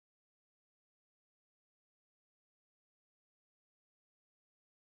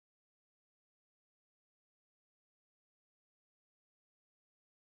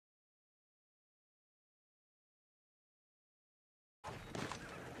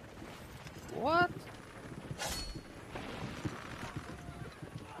What?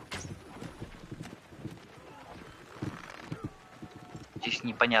 Здесь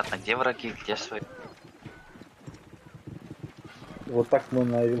непонятно, где враги, где свои. Вот так мы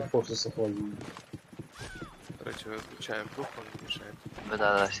на Вильфорсусах ловили. Короче, выключаем, вдруг он не мешает.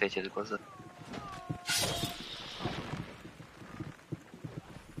 Да, светит глаза.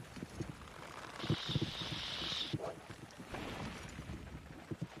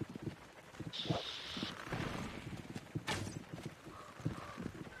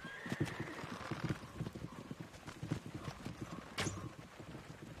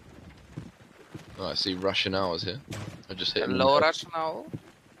 Oh, I see Russian hours here. I just hit him. Hello, Russian now.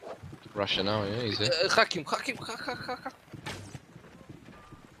 Russian hour, yeah, he's here. Hack him, hack.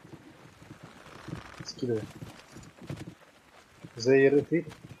 Скидывай. They retreat.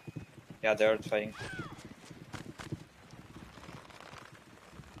 Yeah, they're trying.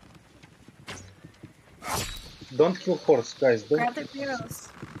 Don't kill horse, guys. Don't Grab the kill horse. barrels.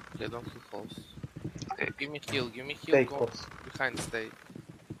 Yeah, don't kill holes. Okay. Give me heal, Take go horse. behind, stay.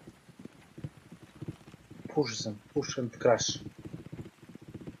 Push them. Push and crash.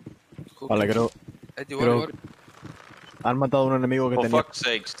 Vale, creo. Eddie, creo what? Han matado a un enemigo que For tenía. fuck's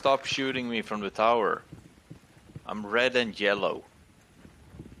sake, stop shooting me from the tower. I'm red and yellow.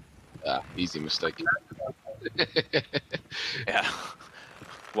 Ah, easy mistake. Yeah.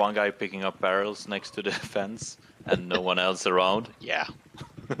 One guy picking up barrels next to the fence and no one else around. Yeah.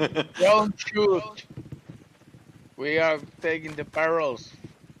 Don't shoot! We are taking the barrels.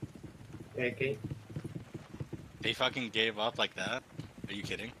 Okay. They fucking gave up like that? Are you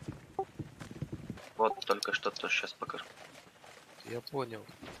kidding? Вот только что-то сейчас покажу. Я понял.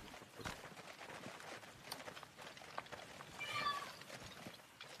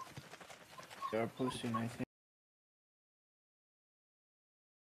 They're pushing, I think.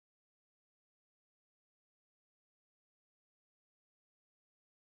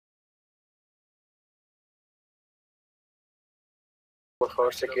 Por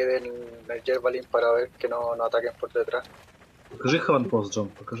favor se queden en el Jervalin para ver que no ataquen por detrás. Покажи хаванпост, Джон.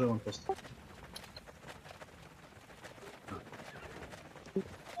 Покажи хаванпост.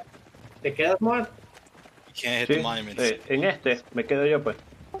 ¿Te quedas, Moat? You can't hit the monuments. En este, me quedo yo pues.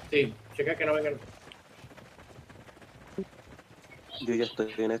 Sí, checa que no vengan. Yo ya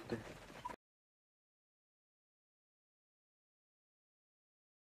estoy en este.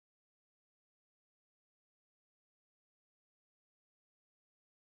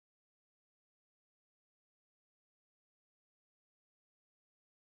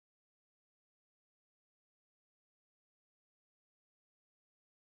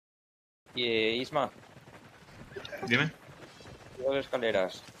 Isma, Dime. dos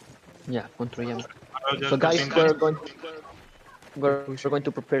escaleras. Yeah, construyamos. Ya So está guys, pintado. we're going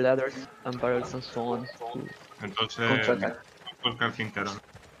to prepare ladders and barrels and so on. Entonces, Contraataque. porque al cintero.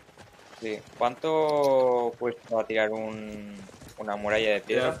 Sí. ¿Cuánto cuesta tirar una muralla de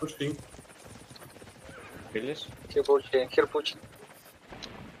piedra? ¿Riles? Here pushing.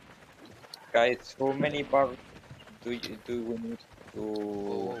 Guys, how many parts do we need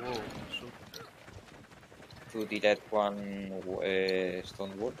Whoa. to direct one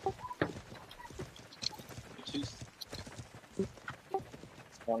stone wall?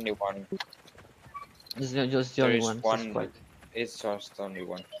 Only one. It's just the There only is one. one. It's just only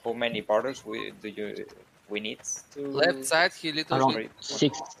one. How many barrels we need to? Left side, he literally. Around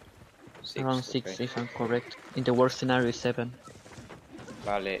six. Around six, okay. if I'm correct. In the worst scenario, 7.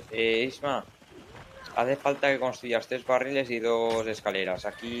 Vale, Isma, hace falta que construyas 3 barriles y 2 escaleras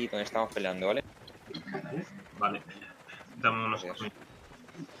aquí donde estamos peleando, ¿vale? Vale. Dame unos Gracias.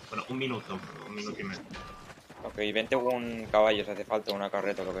 Bueno, un minuto y medio. Ok, 21 caballos, hace falta una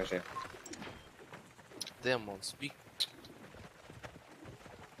carreta o lo que sea. Demons, big.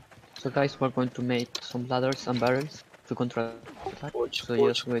 So guys, we're going to make some ladders and barrels to contract. So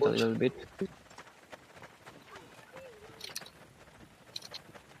just wait a little bit.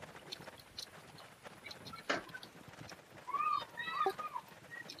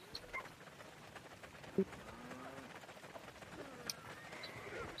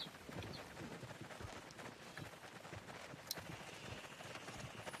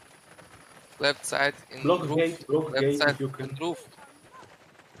 Left side in Block roof. gate, Left side you can. in roof.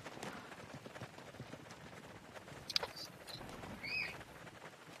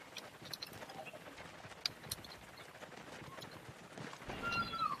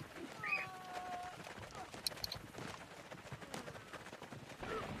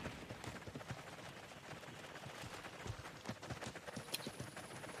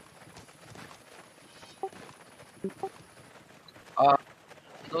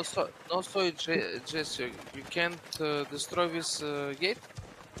 No, sorry, Jesse, you can't destroy this gate?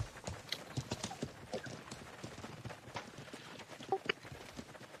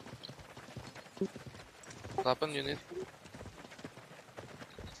 Weapon you need?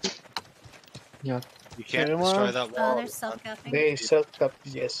 Yeah. You can't destroy that wall. They're self-capping. They self-cap,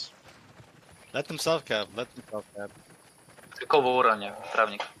 yes. Let them self-cap. Let them self-cap. Какого уровня,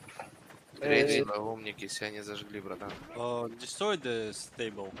 травник? Третьего, умники, если они зажгли, братан. Destroy the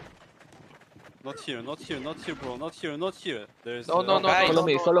stable. Not here, not here, not here, bro. Not here, not here. There's No, no, no, guys. Follow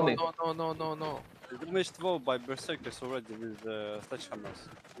me, follow me. No. damaged wall by berserkers already with sledgehammers.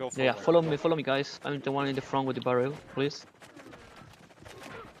 Go for Yeah, them. follow me, guys. I'm the one in the front with the barrel, please.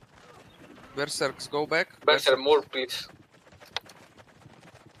 Berserks, go back. Berser, more, please.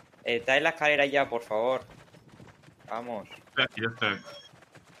 Trae la escalera ya, por favor. Vamos. Ya está.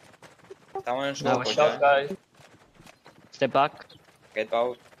 Estamos en su No, campo ya. Step back. Get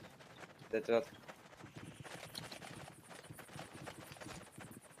out. Detrás.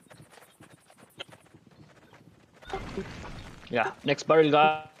 Yeah, next barrel,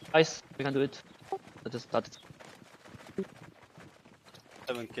 guys. We can do it. That is that.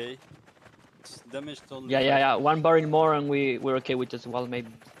 7k. It's damaged only. Yeah. One barrel more and we're okay with this wall,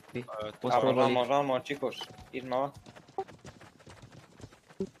 maybe. Most probably. Vamos, chicos. Isma va.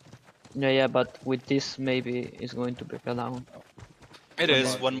 Yeah, but with this, maybe it's going to break down. It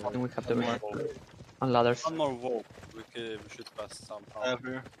is one more. Then we have the rest on ladders. One more wall. We should pass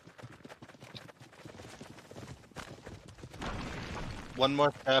somehow. One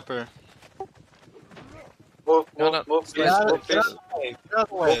more tapper. Move, No. please, move, please.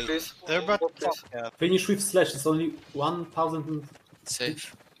 Move, please. They're about Move, to please. self-cap. Finish with slash, it's only 1000.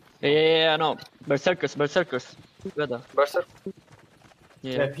 Safe. Yeah, no. Berserkers. Together. Berser.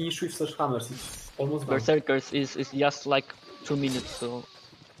 Yeah. Finish with slash hammers, it's almost done. Berserkers is just like 2 minutes, so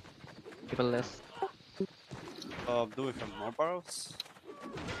even less. Do we have more barrels?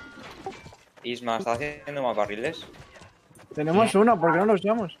 Isma, ¿estás haciendo más barriles? Tenemos uno, ¿por qué no los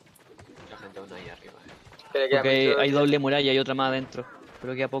llevamos? Ok, hay doble muralla y otra más adentro,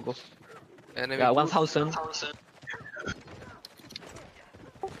 pero queda poco. Enemy Yeah, boost. 1000.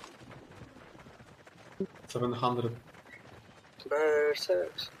 700.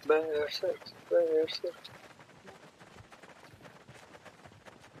 Berserks.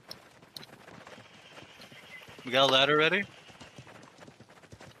 We got a ladder ready?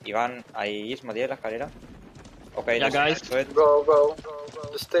 Iván, ahí Isma, ¿tienes la escalera? Okay, Yeah, guys. do it. Go.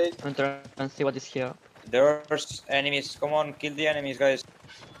 The state. Enter and see what is here. There's enemies. Come on, kill the enemies, guys.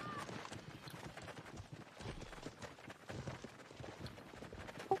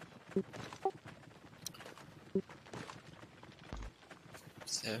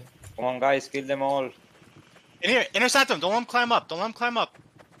 Come on, guys, kill them all. In here, intercept them. Don't let them climb up. Don't let them climb up.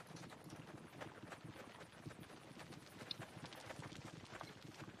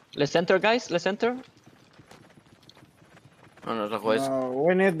 Let's enter, guys. Let's enter. No,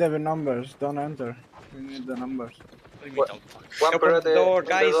 we need the numbers. Don't enter. We need the numbers. One per Open the door,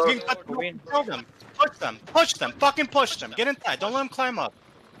 guys. Kill them. Push them. Fucking push them. Get inside. Don't let them climb up.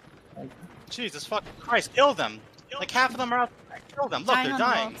 Jesus fucking Christ. Kill them. Like half of them are out there. Kill them. Look, they're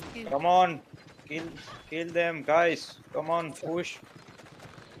dying. Come on, kill them, guys. Come on, push.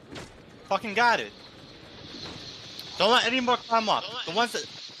 Fucking got it. Don't let any more climb up. The ones that...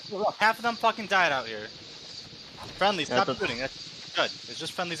 Look, half of them fucking died out here. Friendlies, Yeah, stop shooting. That's good. It's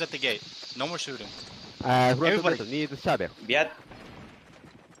just friendlies at the gate. No more shooting. Everybody need the shadow. Viat.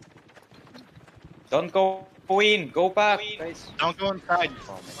 Don't go in. Go back, guys. Don't go inside.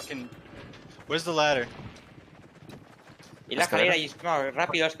 Fucking... Where's the ladder? Y la escalera, Isma,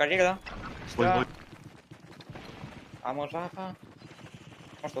 rápido, escalera. Voy. Vamos, Rafa.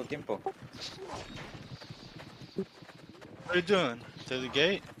 Vamos todo el tiempo. What are you doing? To the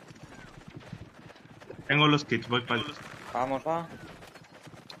gate? Tengo los kits, voy para el... Vamos, va.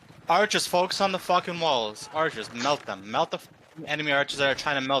 Archers, focus on the fucking walls. Archers, melt them. Melt the enemy archers that are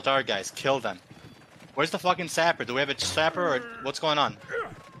trying to melt our guys. Kill them. Where's the fucking sapper? Do we have a sapper or what's going on?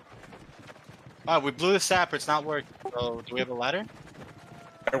 Alright, we blew the sapper. It's not working. So, do we have a ladder?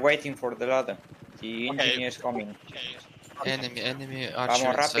 We're waiting for the ladder. The engineer is coming. Enemy archer.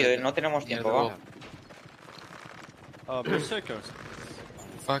 Vamos rápido, no tenemos tiempo, va. Berserkers.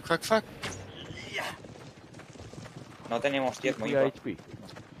 Fuck. No tenemos tiempo, We hijo. HP.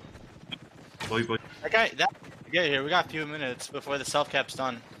 Voy. Get here. We got a few minutes before the self-cap's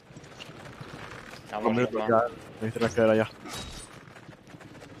done. Vamos, Isma. Necesito la escalera ya.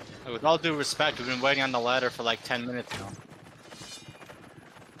 With all due respect, we've been waiting on the ladder for like 10 minutes now.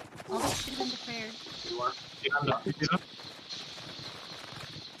 All this should have been declared.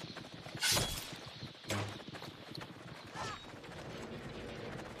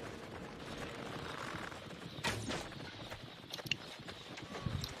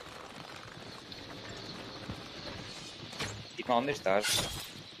 Isma, ¿dónde estás?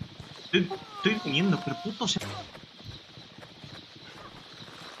 Estoy viniendo, pero puto se...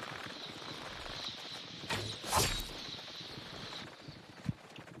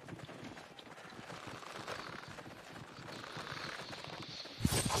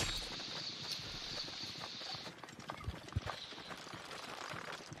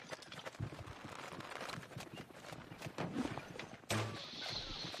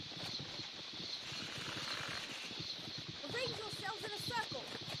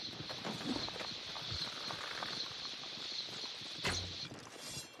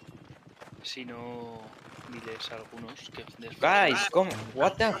 Si no, diles a algunos que... Guys, come.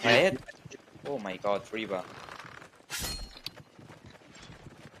 What the heck? Oh my god, Riva.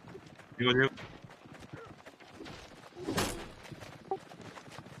 Digo,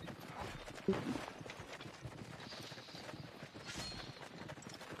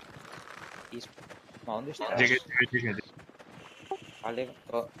 Isma, ¿dónde estás? llegué. Vale.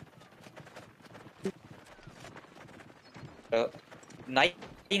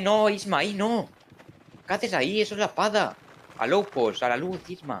 Ahí no, Isma, ahí no. ¿Qué haces ahí? Eso es la espada. A low post, a la luz,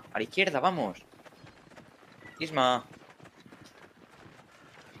 Isma. A la izquierda, vamos. Isma.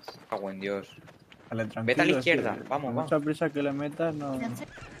 Cago en Dios. Vale, Vete a la tranquilo, izquierda, sí. vamos, Con vamos. mucha prisa que le metas, no.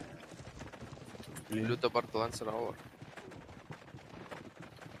 Luta part lancer over.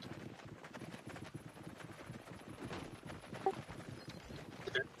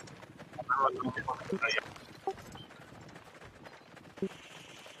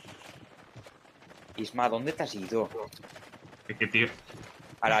 Isma, ¿dónde te has ido? Es que, tío...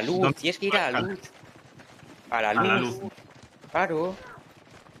 A la luz, ¿Dónde? tienes que ir a la luz. A la luz. A la luz. Claro.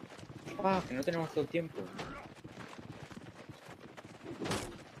 Ah, que no tenemos todo el tiempo.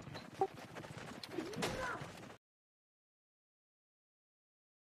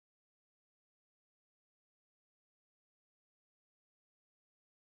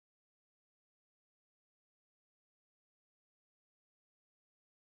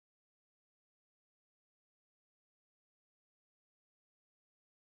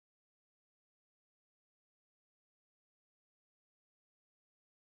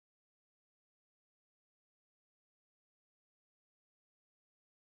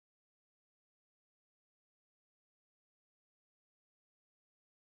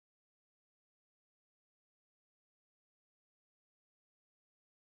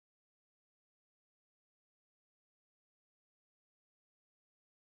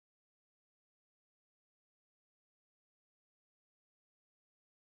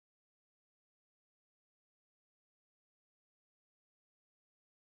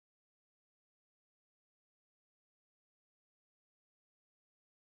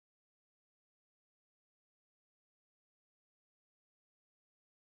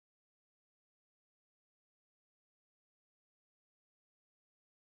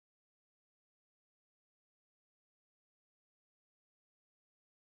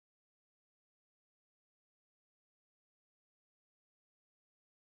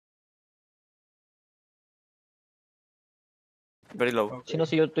 Very low. Si no,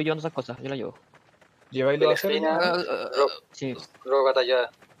 si yo estoy llevando esas cosas, yo las llevo. ¿Lleváis los aceros? Sí. Roca tallada.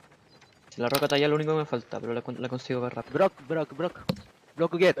 Si la roca talla es lo único que me falta, pero la consigo más rápido.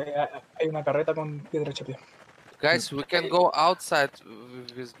 Brock, get. Hay una carreta con piedra hecha pie. Guys, we can go outside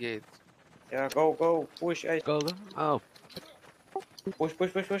with this gate. Yeah, go, push, guys. Go. Oh. Push.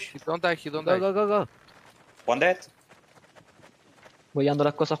 He don't die. Go. One dead. Voy dando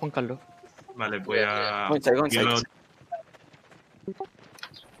las cosas a Juan Carlos. Vale, voy a... Go inside. Yo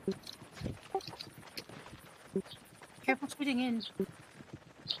Careful squeezing in.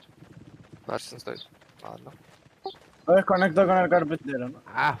 Larsen's dead. Ладно. Lo desconecto con el carpintero, ¿no?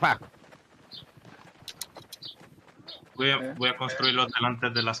 Fuck. voy a construirlo delante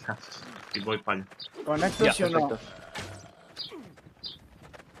de las casas. Y voy para allá. ¿Conecto sí o no?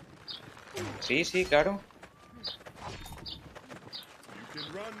 Sí, claro.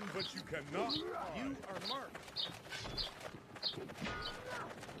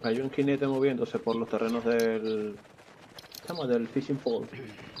 Hay un jinete moviéndose por los terrenos del... ¿Cómo? Del Fishing Pole.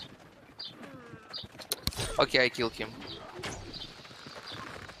 Okay, I killed him.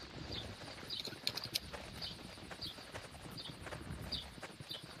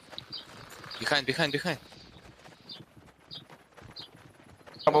 Behind.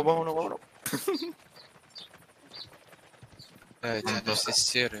 Vámonos. Блядь, все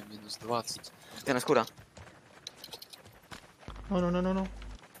серые, минус 20. Tiene oscura. No.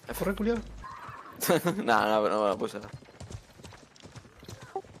 ¿Es por reculiar? No me la puse.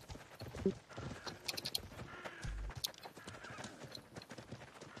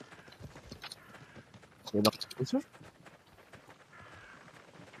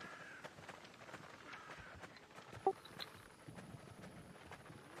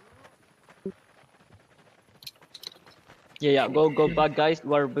 Yeah, go back, guys.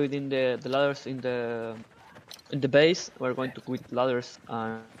 We're building the ladders in the base. We're going to quit ladders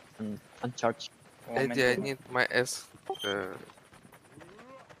and charge. Eddie, I need my S.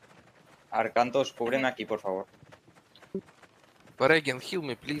 Arcantos, cúbreme aquí, por favor. But again, heal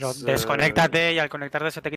me, please. Desconéctate y al conectarte se te